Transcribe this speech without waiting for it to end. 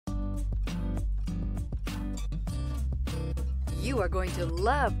You are going to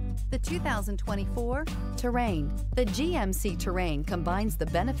love the 2024 Terrain. The GMC Terrain combines the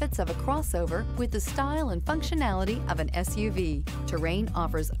benefits of a crossover with the style and functionality of an SUV. Terrain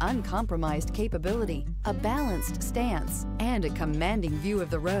offers uncompromised capability, a balanced stance, and a commanding view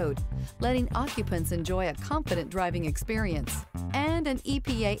of the road, letting occupants enjoy a confident driving experience. And an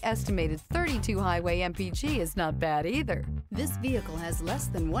EPA estimated 32 highway MPG is not bad either. This vehicle has less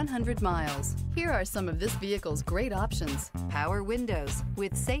than 100 miles. Here are some of this vehicle's great options: power windows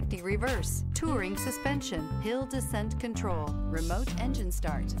with safety reverse, touring suspension, hill descent control, remote engine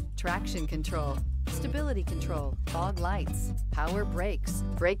start, traction control, stability control, fog lights, power brakes,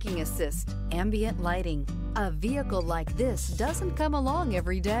 braking assist, ambient lighting. A vehicle like this doesn't come along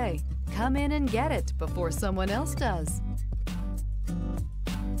every day. Come in and get it before someone else does.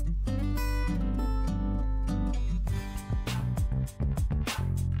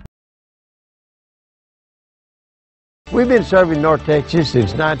 We've been serving North Texas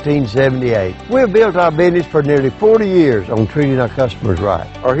since 1978. We've built our business for nearly 40 years on treating our customers right.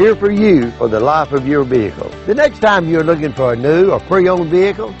 Are here for you for the life of your vehicle. The next time you're looking for a new or pre-owned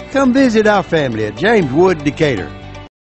vehicle, come visit our family at James Wood Decatur.